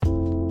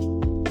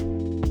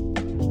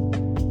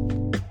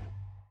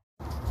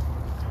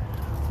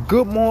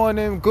Good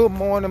morning,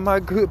 my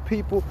good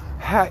people.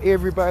 How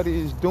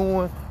everybody is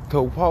doing?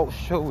 The Walk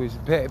Show is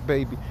back,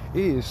 baby. It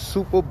is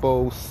Super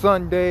Bowl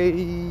Sunday.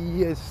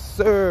 Yes,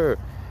 sir.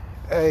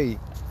 Hey,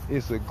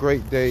 it's a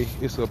great day.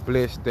 It's a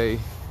blessed day.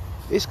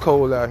 It's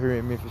cold out here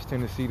in Memphis,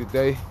 Tennessee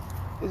today.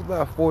 It's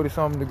about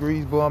 40-something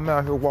degrees, but I'm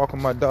out here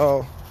walking my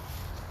dog,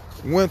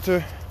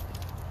 Winter,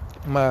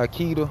 my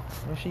Akita.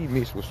 And she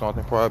mixed with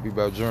something, probably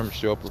about German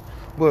Shepherd.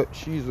 But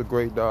she's a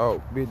great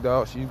dog, big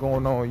dog. She's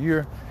going on a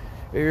year.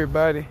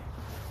 Everybody,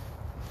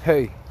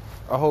 hey,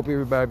 I hope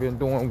everybody been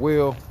doing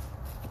well.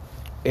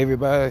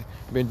 Everybody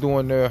been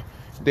doing their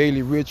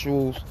daily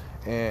rituals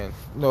and,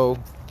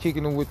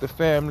 kicking them with the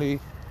family,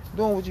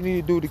 doing what you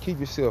need to do to keep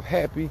yourself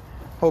happy.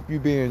 Hope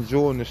you been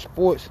enjoying the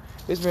sports.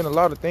 There's been a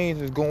lot of things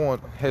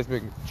has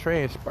been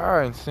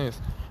transpiring since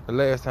the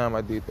last time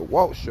I did the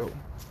Walk Show.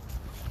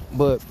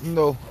 But,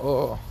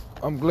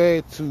 I'm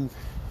glad to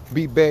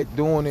be back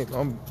doing it.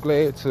 I'm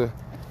glad to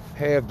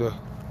have the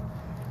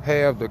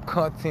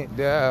content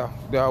that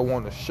I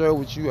want to share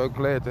with you. I'm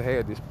glad to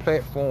have this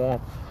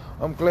platform.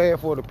 I'm glad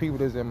for the people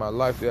that's in my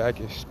life that I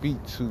can speak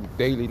to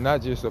daily,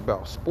 not just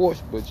about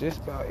sports, but just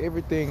about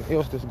everything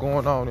else that's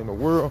going on in the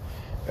world.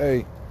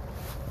 Hey,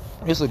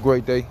 it's a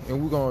great day,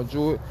 and we're going to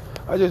enjoy it.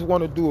 I just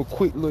want to do a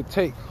quick little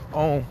take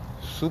on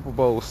Super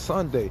Bowl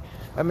Sunday.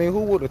 I mean,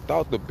 who would have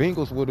thought the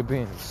Bengals would have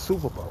been in the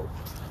Super Bowl?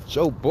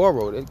 Joe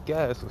Burrow, that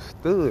guy's a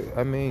stud.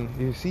 I mean,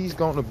 if he's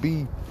going to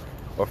be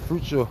a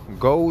future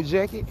gold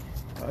jacket,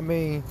 I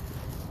mean,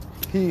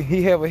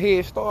 he have a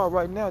head start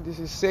right now. This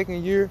is his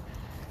second year,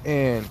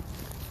 and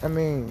I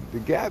mean, the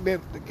guy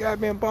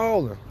been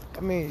balling.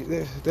 I mean,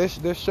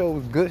 that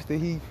shows guts that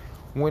he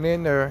went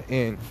in there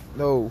and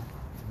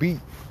beat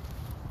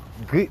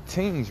good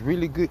teams,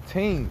 really good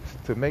teams,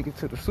 to make it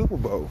to the Super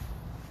Bowl.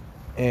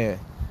 And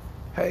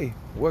hey,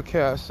 what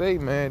can I say,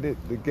 man?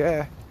 The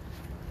guy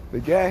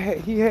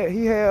he had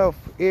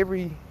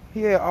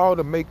all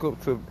the makeup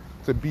to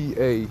be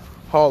a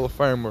Hall of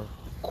Famer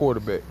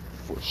quarterback.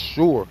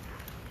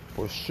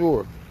 For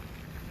sure.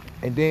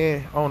 And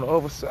then on the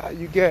other side,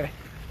 you got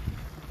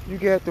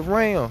the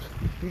Rams.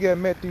 You got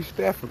Matthew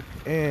Stafford,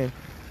 and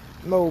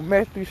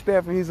Matthew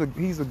Stafford, he's a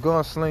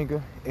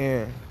gunslinger,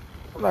 and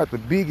I'm not the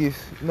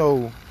biggest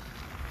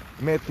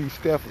Matthew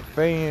Stafford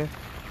fan,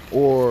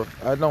 or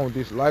I don't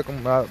dislike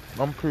him.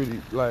 I'm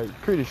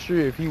pretty sure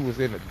if he was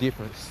in a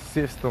different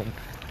system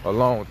a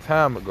long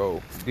time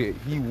ago, that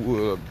he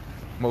would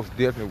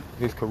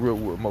his career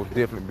would most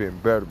definitely been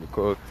better,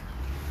 because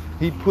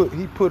he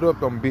put up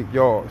them big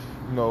yards,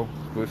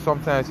 but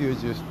sometimes he'll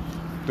just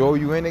throw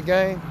you in the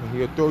game and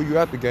he'll throw you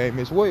out the game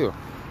as well.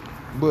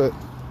 But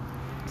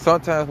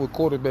sometimes with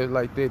quarterbacks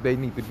like that, they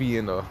need to be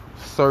in a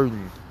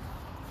certain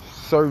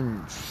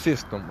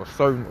system or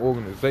certain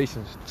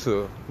organizations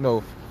to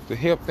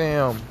help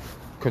them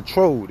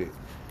control it.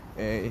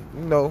 And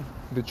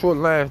Detroit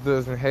Lions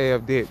doesn't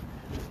have that.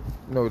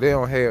 They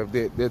don't have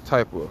that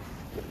type of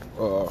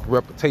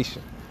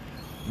reputation.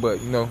 But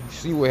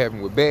see what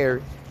happened with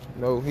Barry.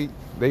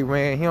 They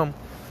ran him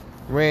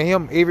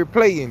every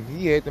play, and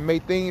he had to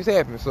make things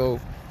happen.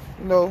 So,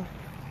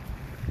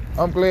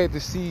 I'm glad to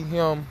see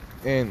him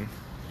in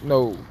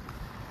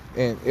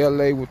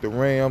LA with the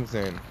Rams,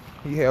 and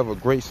he have a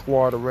great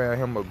squad around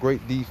him, a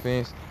great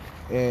defense.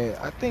 And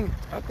I think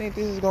this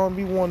is gonna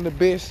be one of the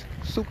best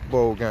Super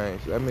Bowl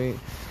games. I mean,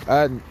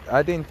 I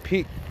didn't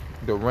pick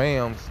the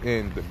Rams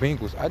and the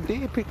Bengals. I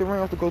did pick the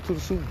Rams to go to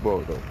the Super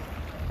Bowl though.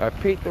 I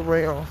picked the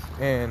Rams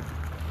and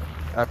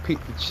I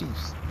picked the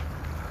Chiefs.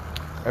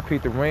 I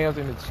picked the Rams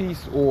and the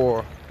Chiefs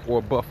or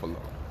Buffalo,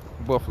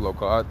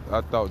 because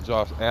I thought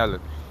Josh Allen,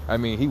 I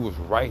mean, he was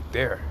right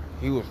there.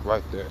 I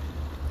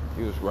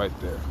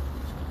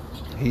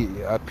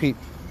picked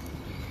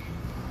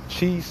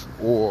Chiefs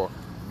or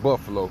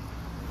Buffalo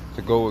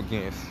to go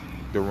against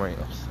the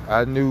Rams.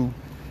 I knew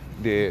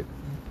that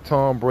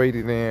Tom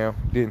Brady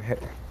didn't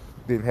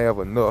have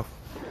enough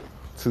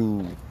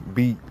to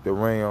beat the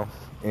Rams,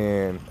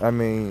 and I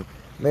mean,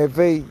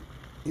 McVay,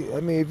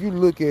 if you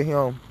look at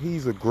him,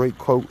 he's a great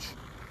coach.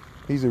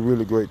 He's a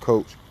really great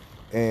coach,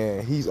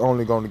 and he's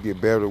only going to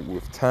get better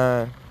with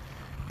time.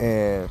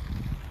 And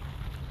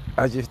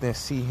I just didn't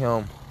see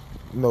him,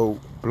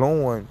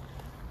 losing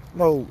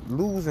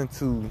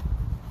to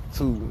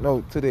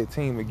that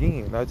team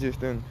again. I just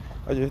didn't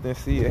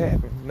see it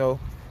happen,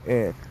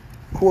 And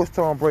of course,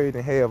 Tom Brady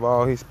didn't have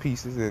all his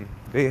pieces, and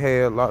they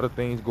had a lot of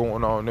things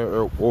going on in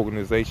their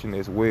organization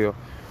as well.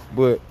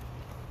 But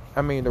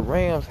I mean, the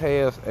Rams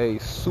has a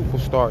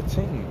superstar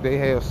team. They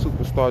have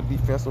superstar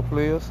defensive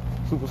players,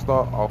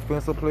 superstar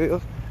offensive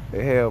players.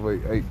 They have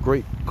a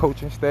great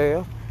coaching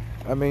staff.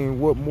 I mean,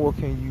 what more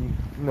can you,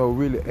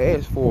 really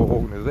ask for an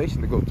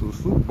organization to go to a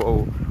Super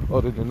Bowl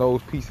other than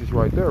those pieces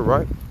right there,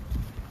 right?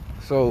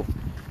 So,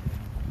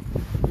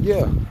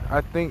 yeah,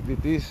 I think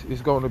that this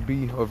is going to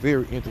be a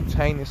very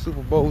entertaining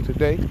Super Bowl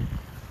today.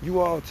 You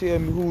all tell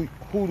me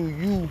who do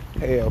you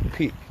have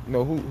picked?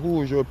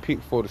 Who is your pick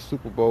for the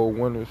Super Bowl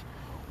winners?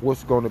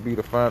 What's going to be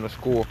the final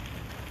score?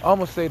 I'm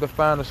going to say the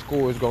final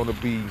score is going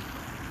to be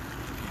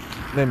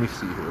Let me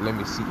see here.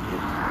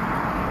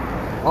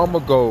 I'm going to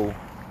go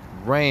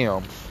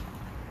Rams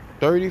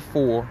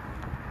 34,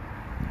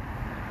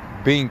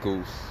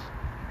 Bengals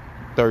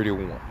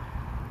 31.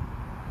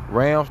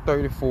 Rams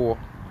 34,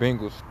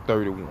 Bengals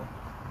 31.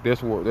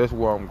 That's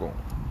where I'm going.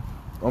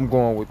 I'm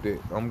going with that.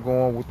 I'm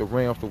going with the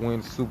Rams to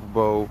win the Super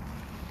Bowl.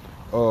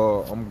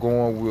 I'm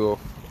going with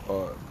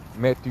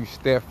Matthew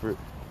Stafford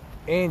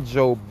and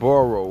Joe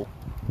Burrow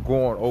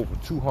going over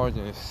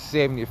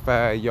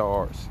 275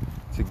 yards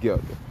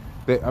together.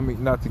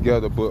 Not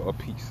together, but a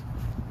piece.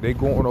 They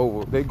going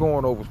over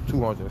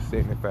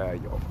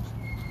 275 yards.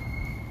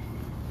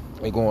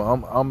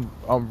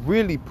 I'm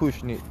really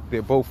pushing it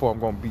that both of them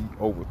gonna be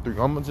over 3.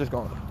 I'm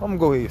gonna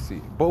go ahead and see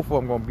it. Both of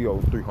them gonna be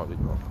over 300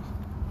 yards.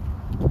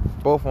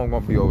 Both of them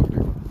gonna be over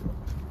 300 yards.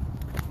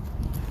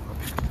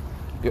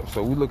 Yep.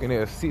 So we're looking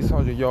at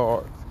 600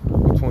 yards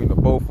between the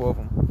both of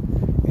them,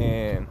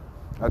 and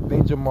I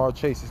think Jamar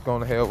Chase is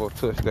gonna have a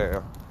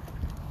touchdown.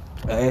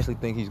 I actually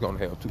think he's gonna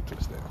have 2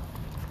 touchdowns.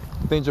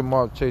 I think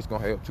Jamar Chase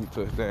gonna have 2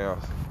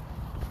 touchdowns.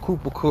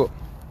 Cooper Kupp,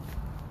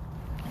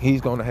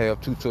 he's gonna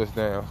have 2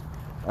 touchdowns.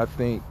 I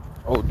think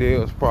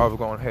Odell's probably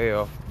gonna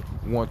have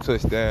 1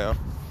 touchdown.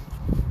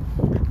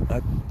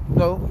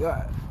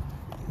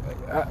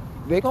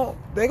 They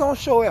gonna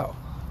show out.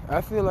 I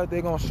feel like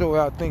they're gonna show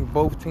out. I think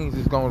both teams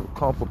is gonna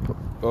come prepared.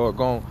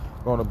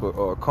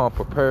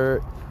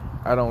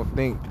 I don't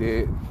think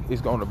that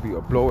it's gonna be a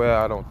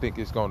blowout. I don't think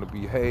it's gonna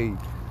be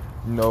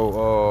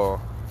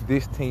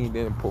this team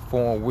didn't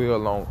perform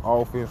well on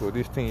offense or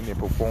this team didn't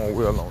perform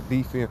well on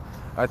defense.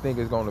 I think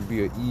it's going to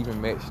be an even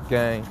match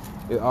game.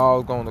 It's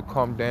all going to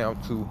come down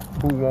to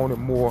who wanted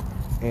more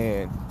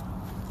and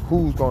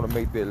who's going to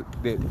make their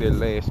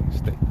last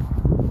mistake.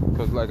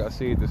 Because like I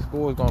said, the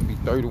score is going to be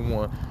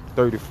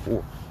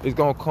 31-34. It's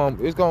going to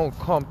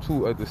come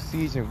to a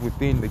decision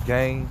within the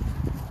game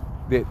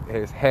that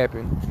has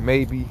happened.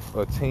 Maybe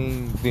a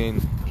team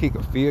didn't kick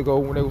a field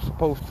goal when they were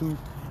supposed to.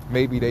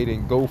 Maybe they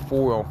didn't go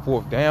for it on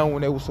 4th down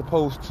when they were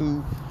supposed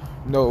to.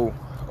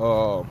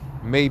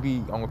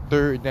 Maybe on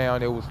 3rd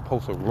down they were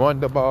supposed to run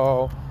the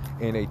ball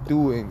and they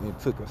threw it and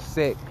took a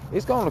sack.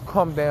 It's going to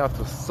come down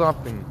to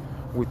something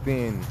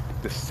within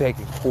the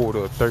 2nd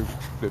quarter, the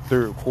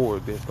 3rd quarter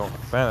that's going to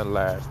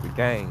finalize the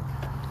game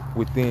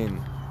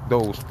within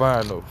those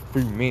final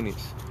 3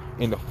 minutes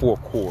in the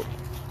 4th quarter.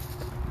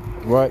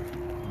 Right?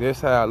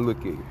 That's how I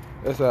look at it.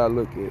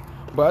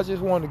 But I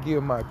just want to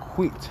give my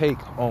quick take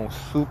on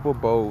Super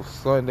Bowl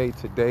Sunday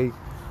today.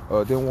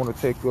 Didn't want to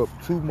take up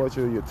too much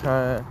of your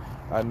time.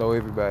 I know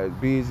everybody's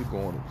busy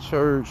going to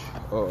church,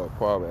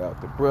 probably out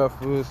to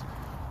breakfast,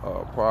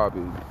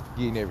 probably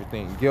getting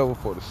everything together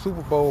for the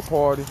Super Bowl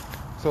party.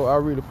 So I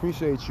really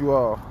appreciate you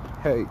all.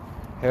 Hey,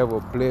 have a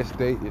blessed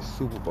day. It's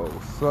Super Bowl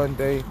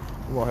Sunday.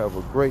 We're going to have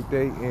a great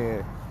day.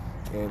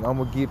 And I'm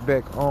going to get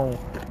back on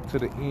to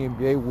the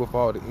NBA with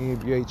all the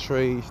NBA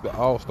trades. The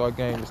All-Star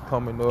game is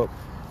coming up.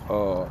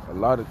 A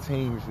lot of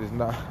teams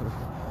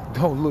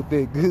don't look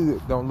that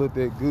good,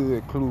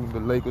 including the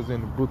Lakers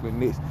and the Brooklyn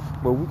Nets.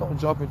 But we're gonna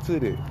jump into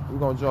that. We're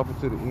gonna jump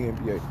into the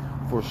NBA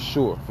for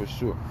sure.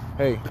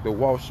 Hey, the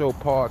Walk Show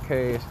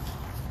podcast.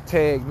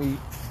 Tag me,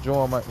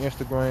 join my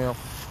Instagram,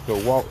 the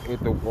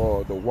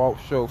Walk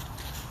Show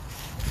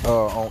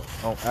on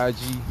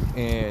IG,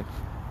 and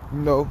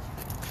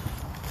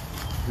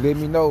let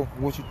me know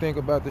what you think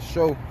about the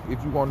show.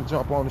 If you want to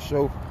jump on the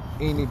show,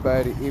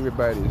 everybody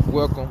is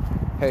welcome.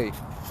 Hey,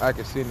 I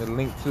can send a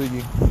link to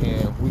you,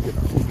 and we can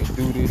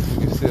do this. We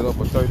can set up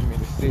a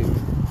 30-minute set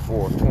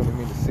or a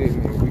 20-minute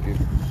segment, and we can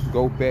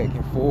go back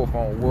and forth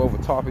on whatever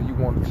topic you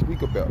want to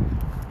speak about.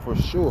 For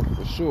sure.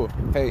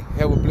 Hey,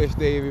 have a blessed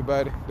day,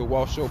 everybody. The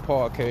Walk Show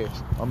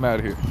podcast. I'm out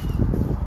of here.